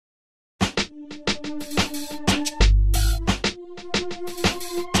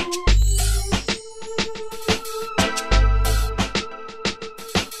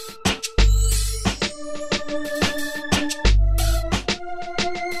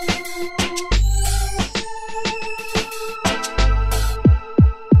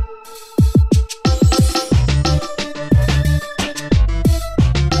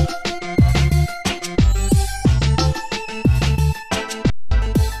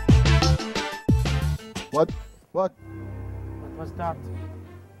What? What was that?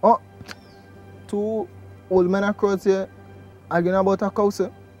 Oh, two old men across here arguing about a cow,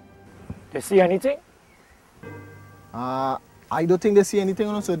 sir. They see anything? I don't think they see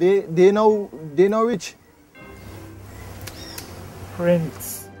anything, so they now rich.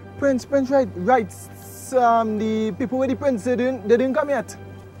 Prince, right. The people with the prince, they didn't come yet.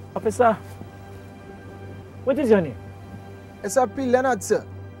 Officer, what is your name? SRP Leonard, sir.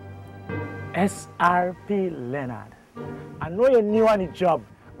 SRP Leonard. I know you're new on the job,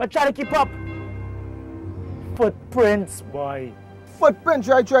 but try to keep up. Footprints, boy. Footprints,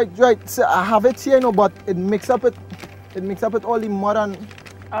 right. Sir, I have it here, but it mix up with all the mud and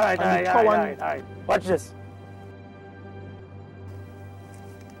all right. Watch this.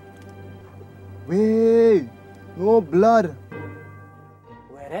 Wait, no blood.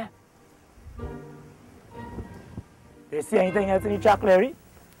 Where there? You see anything else in the Chock, Larry?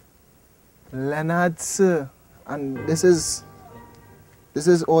 Leonard, sir, and this is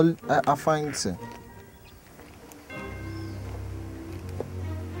all I find, sir.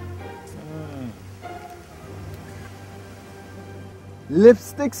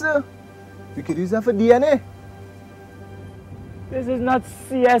 Lipstick, sir. We could use that for DNA. This is not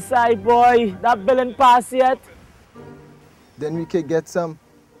CSI, boy. That bill ain't passed yet. Then we could get some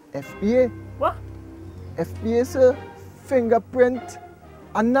FBA. What? FBA, sir. Fingerprint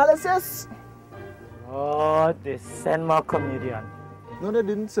analysis. Oh, they send more comedian. No, they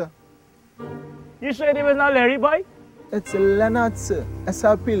didn't, sir. You sure it was not Larry, boy? It's Leonard, sir.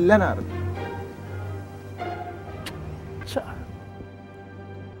 SRP Leonard.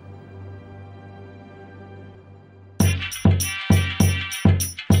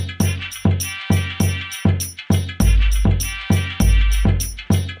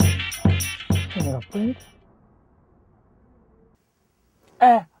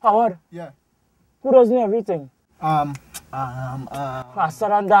 Howard. Yeah. Who does know everything? Faster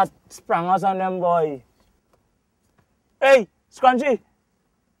than that, sprang us on them, boy. Hey, Scrunchy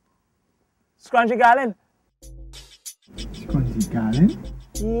Garland. Scrunchy Garland?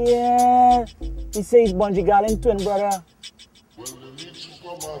 Yeah. He says Bungie Garland twin brother.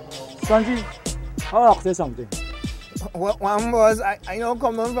 Scrunchy, I'll ask you something. One boss, I know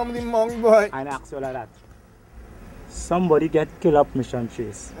come down from the monk, boy. I ask you like that. Somebody get killed up mission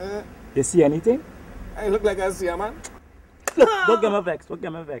chase. You see anything? I look like I see a man. Look, don't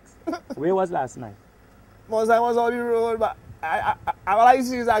get me vexed. Where was last night? Most I was on the road, but all I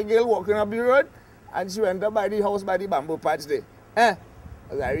see is a girl walking up the road and she went up by the house by the bamboo patch there. That's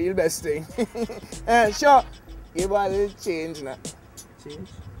the real best thing. Sure. Give her a little change now.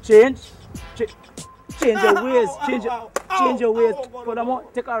 Change your ways. Change your ways. Furthermore,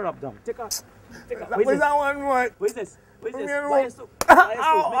 take her up down. Take her. Where's that one more? Where's this? Why is so?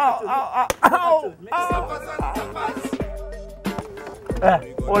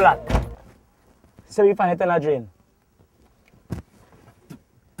 Hold on. So we find it in a drain.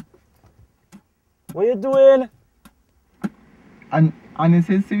 What you doing? And it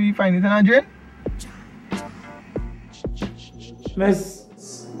says we find it in a drain? Miss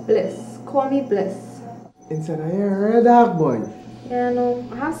Bliss. Call me Bliss. Inside of here, dog boy. Yeah, no.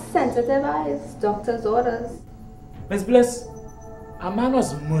 I have sensitive eyes. Doctor's orders. Miss Bliss, a man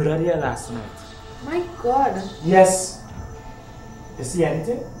was murdered here last night. My God. Yes. You see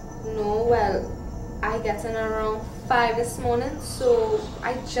anything? No, well, I get in around 5 this morning, so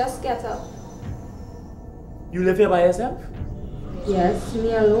I just get up. You live here by yourself? Yes,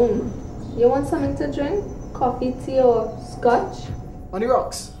 me alone. You want something to drink? Coffee, tea, or scotch? On the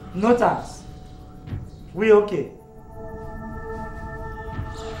rocks. No thanks. We okay.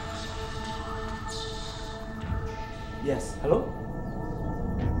 Yes, hello?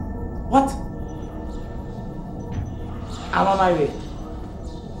 What? I'm on my way.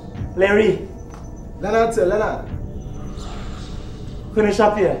 Larry. Leonard, sir, Leonard. Finish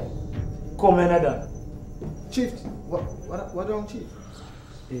up here. Come in and done. Chief, what wrong, Chief?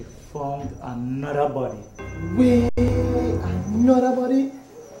 They found another body. Wait, another body?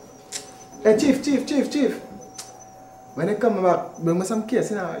 Hey, Chief. When they come back, bring me some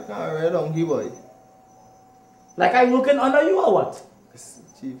case, I can't read on you, boy. Like I'm looking under you or what?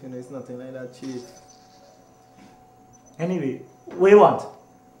 Chief, it's nothing like that, Chief. Anyway, what do you want?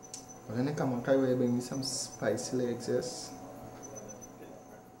 When they come back, I will bring me some spicy legs, yes?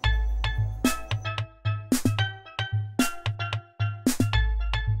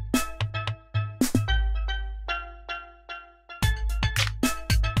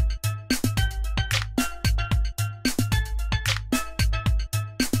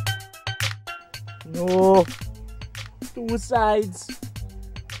 No. Two sides.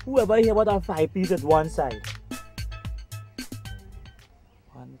 Whoever hear about a 5-piece at one side?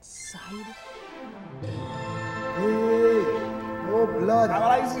 One side? Hey, oh blood. All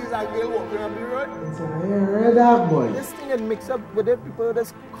I see is a girl walking on the road. It's a red dog boy. This thing get mixed up with the people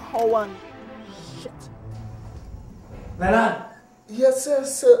that's cow and shit. Leonard! Yes, sir,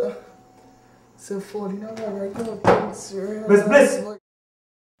 sir. Sir, falling out right now. Thanks, red Miss dog Bliss. boy.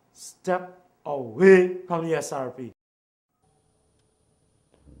 Step away from the SRP.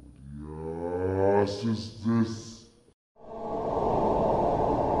 Yes, is this?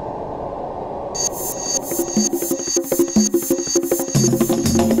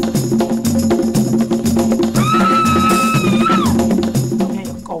 Hey,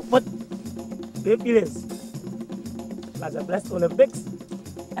 you comfort. Baby this. That's a blessed Olympics.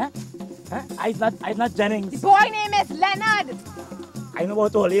 Huh? Huh? I'm not Jennings. The boy name is Leonard. I know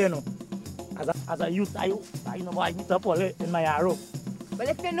about all you know. As a youth, I know about I meet up all in my arrow. Well,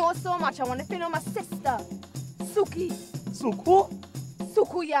 if you know so much, I want to know my sister, Suki. Suku?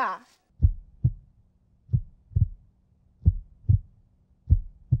 Sukuya.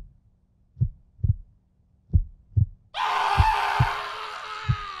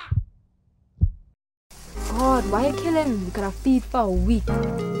 God, why you kill him? You could have feed for a week.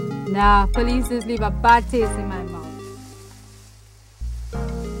 Nah, police just leave a bad taste in my mouth.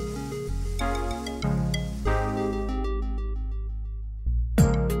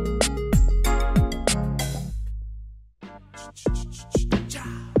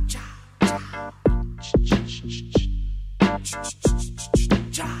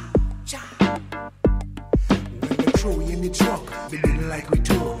 When we throw you in the truck, we little like we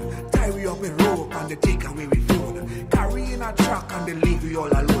told. Tie we up a rope and they take away we phone. Carry in a truck and they leave we all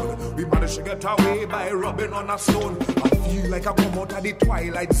alone. We managed to get away by rubbing on a stone. I feel like I come out of the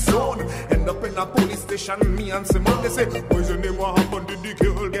twilight zone. End up in a police station, me and Simone. They say, what's your name, what happened, did the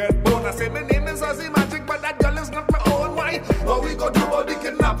girl get born? I say, my name is Ozy Majiq, but that girl is not my own. Why? What we go do about the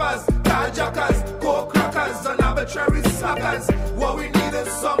kidnappers, carjackers, co-crackers, and arbitrary suckers? What we need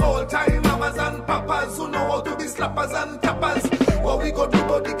is some old time mamas and papas